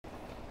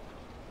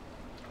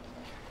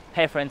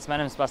Hey friends, my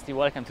name is Basti.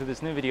 Welcome to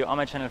this new video on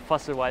my channel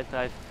Fossil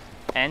Wildlife,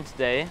 and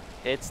today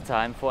it's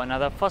time for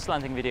another fossil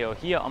hunting video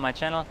here on my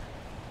channel.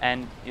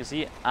 And you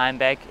see, I'm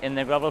back in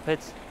the gravel pit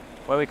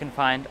where we can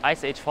find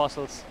Ice Age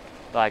fossils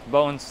like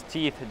bones,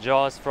 teeth,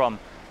 jaws from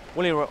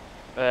woolly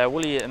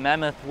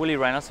mammoth, woolly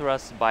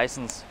rhinoceros,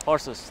 bisons,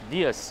 horses,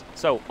 deers,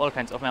 so all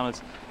kinds of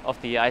mammals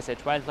of the Ice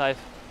Age wildlife.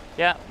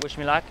 Yeah, wish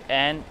me luck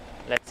and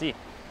let's see.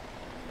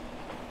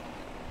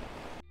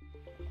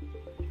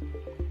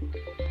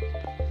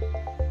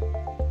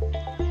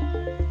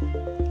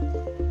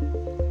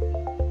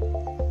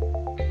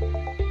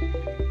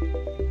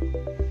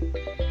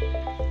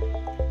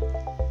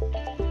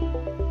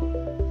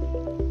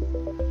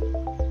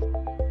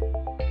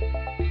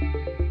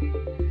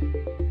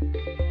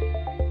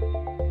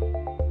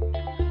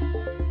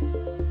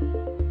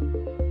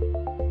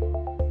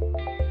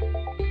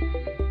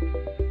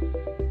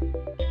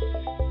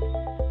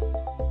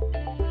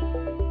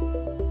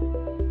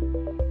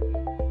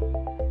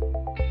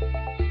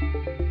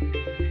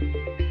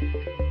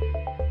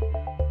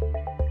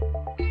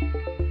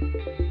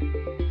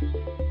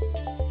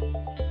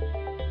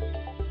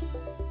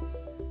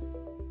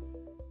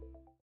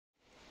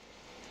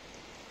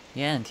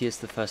 Yeah, and here's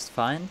the first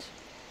find.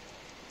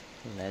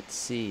 Let's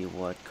see,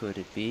 what could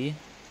it be?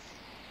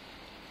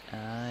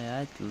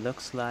 Yeah, it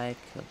looks like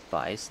a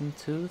bison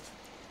tooth.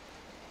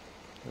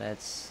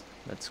 Let's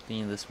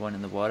clean this one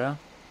in the water.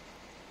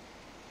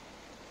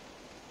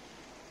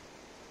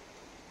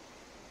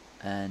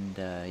 And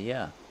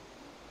yeah,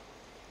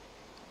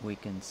 we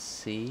can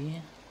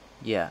see,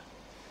 yeah,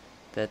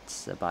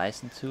 that's a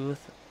bison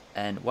tooth.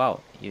 And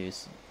wow, do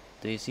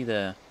you see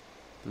the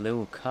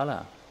blue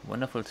color?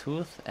 Wonderful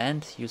tooth,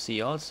 and you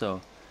see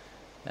also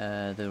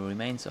the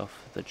remains of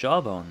the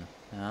jawbone.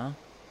 Yeah,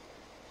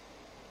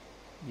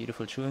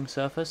 beautiful chewing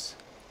surface,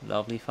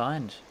 lovely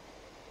find,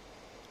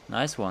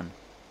 nice one.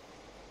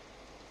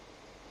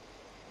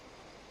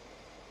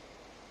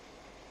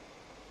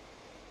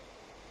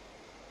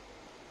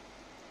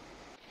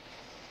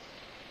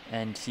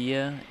 And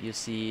here you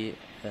see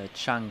a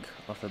chunk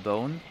of a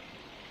bone,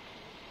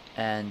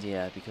 and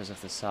yeah, because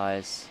of the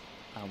size,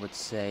 I would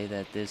say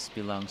that this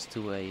belongs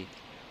to a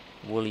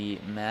woolly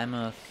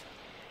mammoth.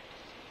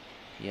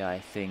 Yeah, I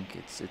think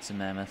it's a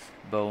mammoth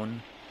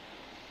bone,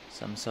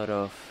 some sort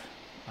of,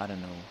 I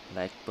don't know,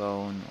 leg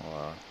bone,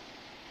 or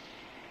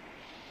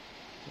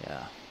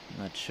yeah,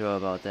 not sure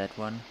about that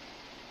one.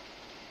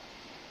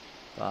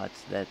 But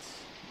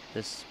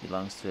this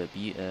belongs to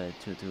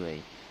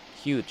a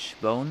huge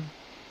bone,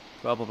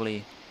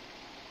 probably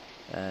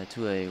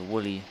to a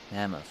woolly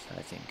mammoth,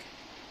 I think.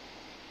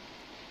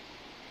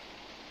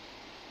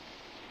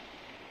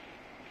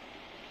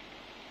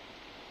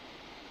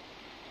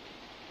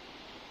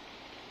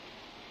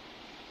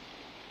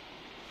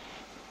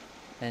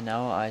 And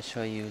now I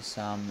show you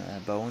some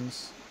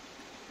bones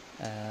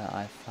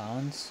I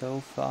found so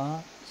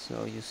far.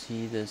 So you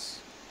see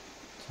this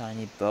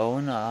tiny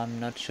bone. I'm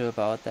not sure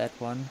about that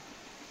one.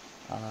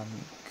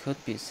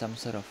 Could be some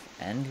sort of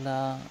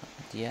antler,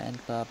 deer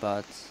antler,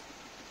 but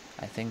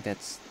I think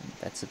that's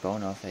a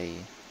bone of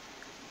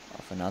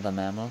another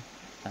mammal.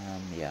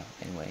 Yeah.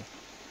 Anyway,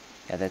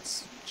 yeah,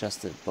 that's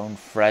just a bone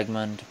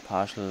fragment,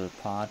 partial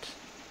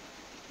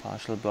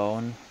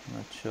bone.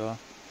 Not sure.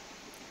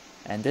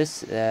 And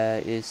this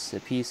is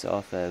a piece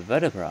of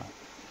vertebra.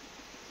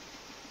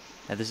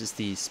 Now this is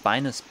the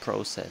spinous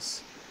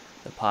process,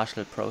 the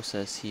partial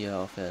process here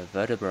of a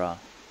vertebra.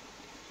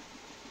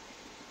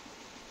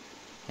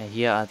 And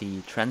here are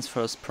the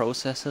transverse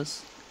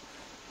processes.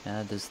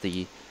 This is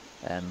the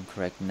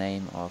correct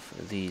name of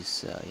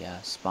these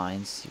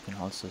spines, you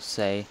can also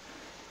say,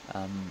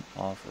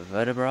 of a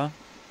vertebra.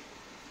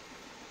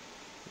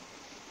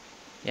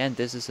 Yeah, and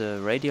this is a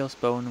radius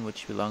bone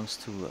which belongs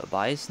to a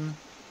bison.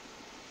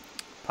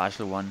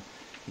 Partial one,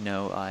 you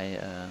know, I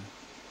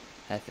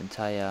have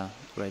entire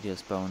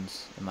radius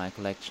bones in my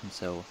collection,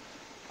 so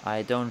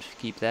I don't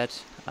keep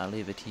that. I'll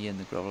leave it here in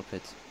the gravel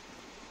pit.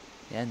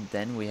 And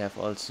then we have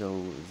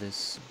also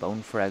this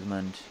bone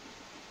fragment.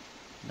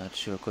 Not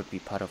sure, could be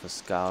part of a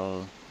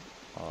skull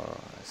or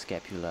a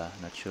scapula,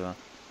 not sure.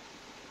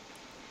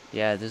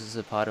 Yeah, this is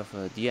a part of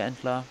a deer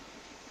antler,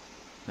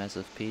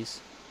 massive piece,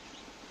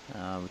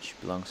 which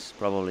belongs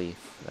probably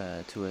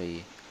to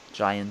a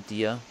giant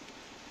deer,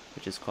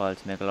 which is called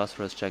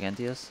Megaloceros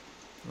giganteus,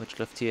 which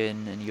lived here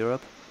in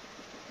Europe.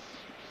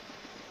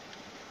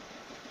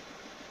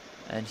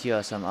 And here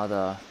are some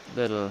other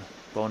little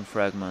bone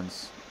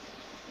fragments.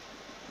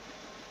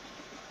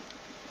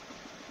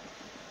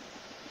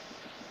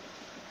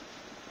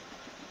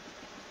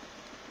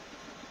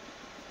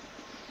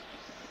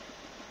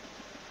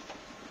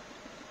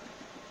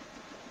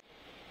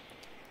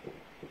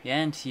 Yeah,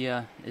 and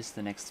here is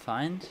the next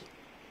find.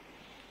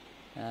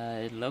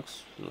 It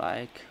looks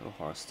like a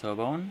horse toe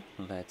bone.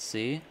 Let's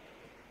see.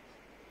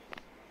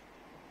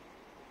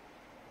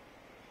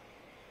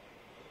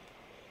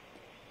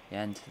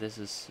 And this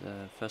is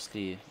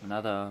firstly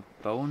another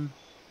bone,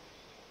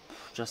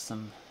 just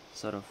some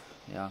sort of,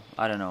 yeah,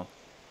 I don't know.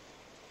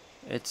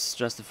 It's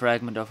just a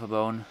fragment of a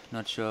bone,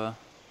 not sure.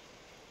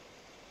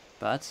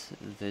 But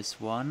this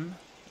one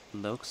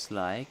looks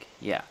like,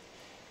 yeah,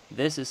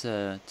 this is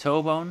a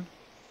toe bone.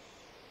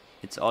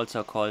 It's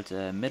also called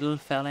middle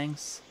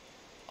phalanx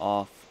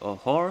of a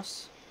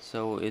horse.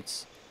 So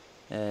it's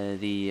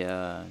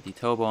the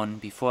toe bone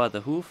before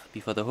the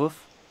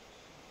hoof.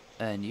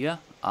 And yeah,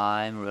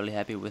 I'm really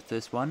happy with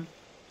this one.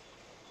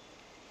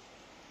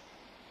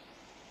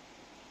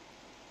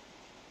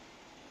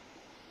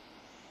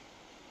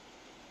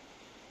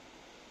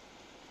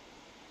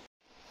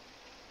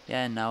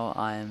 Yeah, now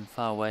I'm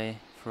far away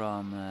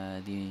from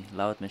the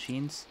loud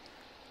machines,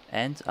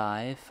 and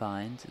I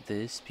find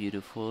this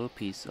beautiful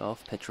piece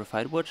of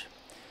petrified wood.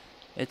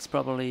 It's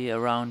probably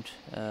around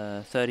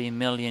 30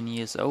 million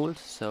years old,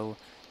 so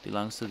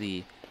belongs to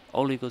the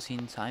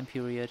Oligocene time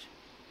period.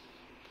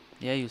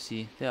 Yeah, you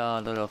see, there are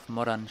a lot of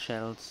modern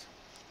shells,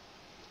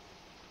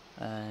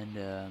 and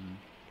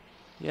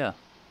yeah,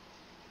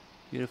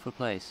 beautiful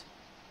place.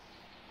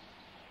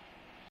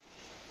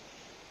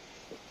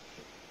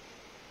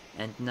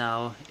 And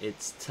now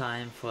it's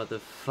time for the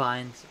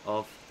find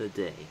of the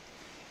day.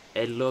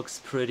 It looks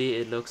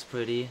pretty,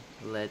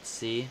 let's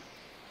see.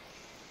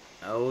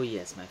 Oh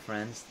yes, my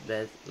friends,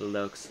 that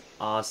looks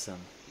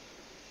awesome.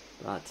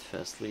 But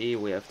firstly,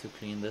 we have to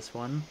clean this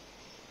one.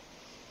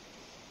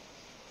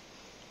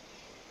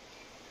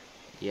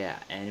 Yeah,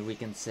 and we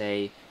can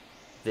say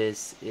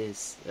this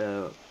is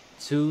a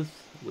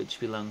tooth which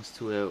belongs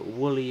to a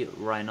woolly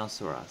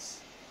rhinoceros.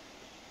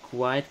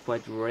 Quite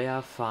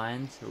rare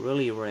find,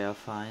 really rare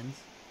find.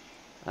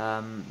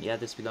 Yeah,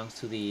 this belongs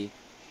to the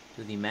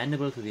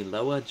mandible, to the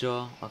lower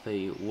jaw of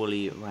a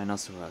woolly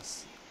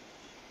rhinoceros.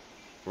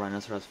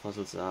 Rhinoceros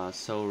fossils are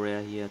so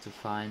rare here to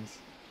find.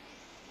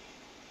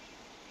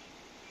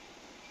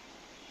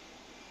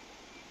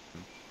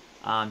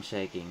 I'm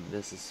shaking.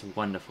 This is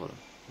wonderful.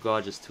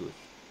 Gorgeous tooth.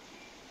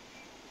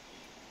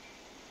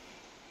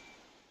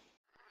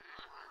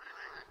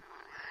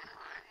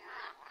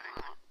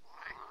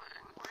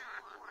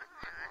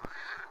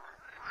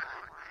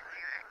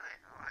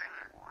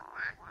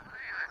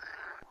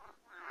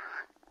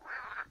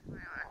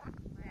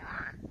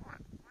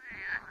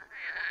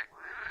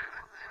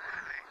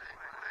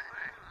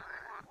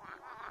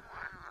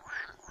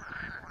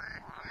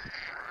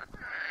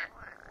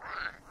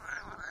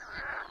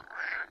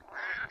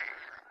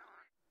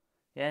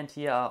 Yeah, and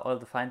here are all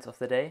the finds of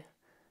the day.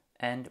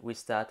 And we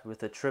start with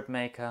the trip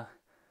maker.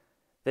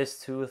 This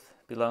tooth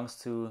belongs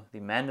to the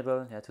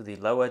mandible, yeah, to the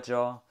lower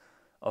jaw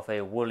of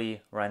a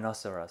woolly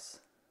rhinoceros.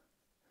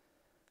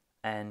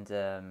 And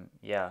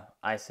yeah,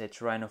 Ice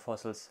Age rhino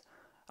fossils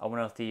are one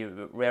of the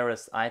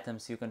rarest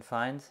items you can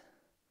find.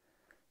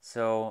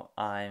 So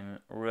I'm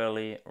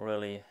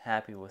really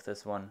happy with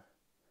this one.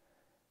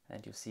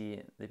 And you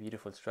see the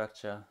beautiful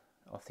structure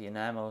of the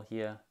enamel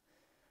here,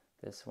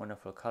 this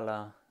wonderful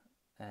color,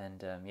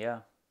 and yeah,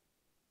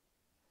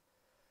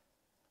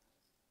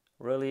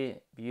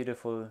 really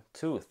beautiful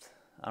tooth.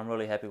 I'm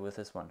really happy with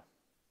this one.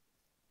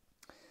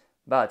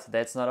 But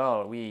that's not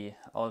all. We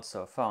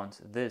also found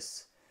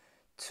this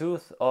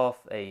tooth of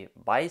a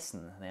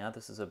bison. Yeah,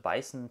 this is a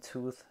bison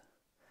tooth,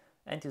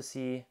 and you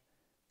see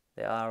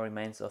there are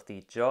remains of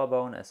the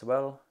jawbone as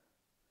well.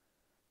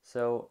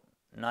 So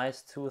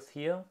nice tooth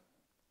here.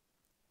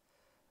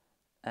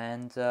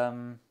 And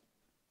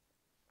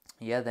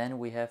yeah, then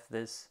we have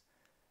this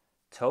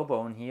toe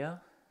bone here,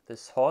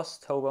 this horse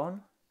toe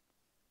bone.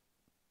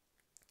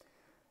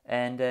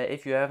 And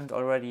if you haven't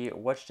already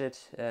watched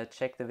it,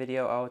 check the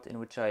video out in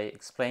which I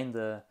explain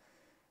the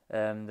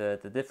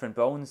different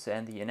bones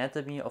and the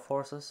anatomy of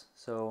horses.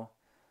 So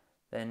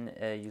then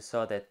you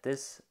saw that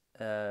this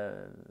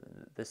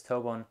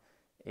toe bone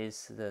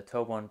is the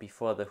toe bone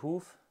before the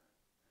hoof.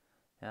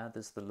 Yeah,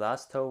 this is the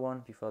last toe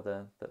bone before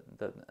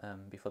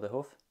the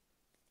hoof.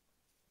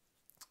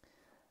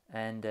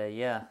 And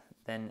yeah,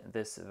 then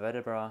this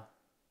vertebra,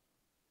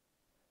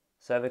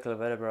 cervical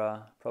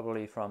vertebra,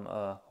 probably from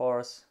a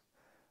horse,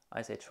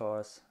 Ice Age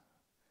horse.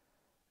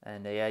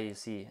 And yeah, you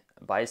see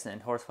bison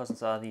and horse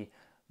fossils are the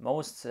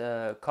most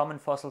common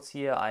fossils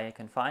here I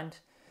can find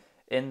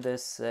in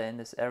this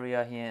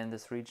area here in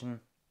this region.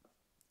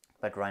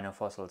 But rhino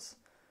fossils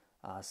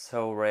are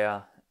so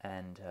rare,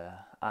 and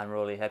I'm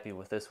really happy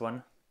with this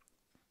one.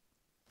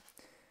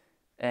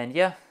 And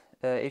yeah,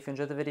 if you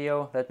enjoyed the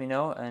video, let me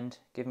know and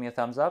give me a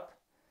thumbs up.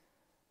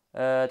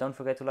 Don't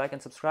forget to like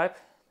and subscribe.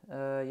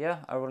 Yeah,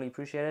 I really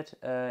appreciate it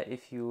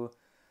if you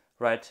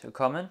write a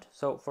comment.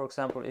 So for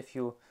example, if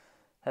you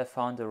have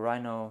found a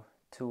rhino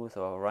tooth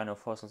or rhino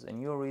fossils in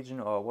your region,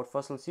 or what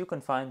fossils you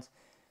can find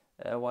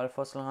while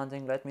fossil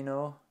hunting, let me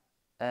know.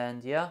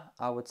 And yeah,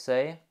 I would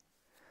say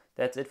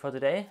that's it for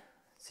today.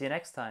 See you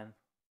next time.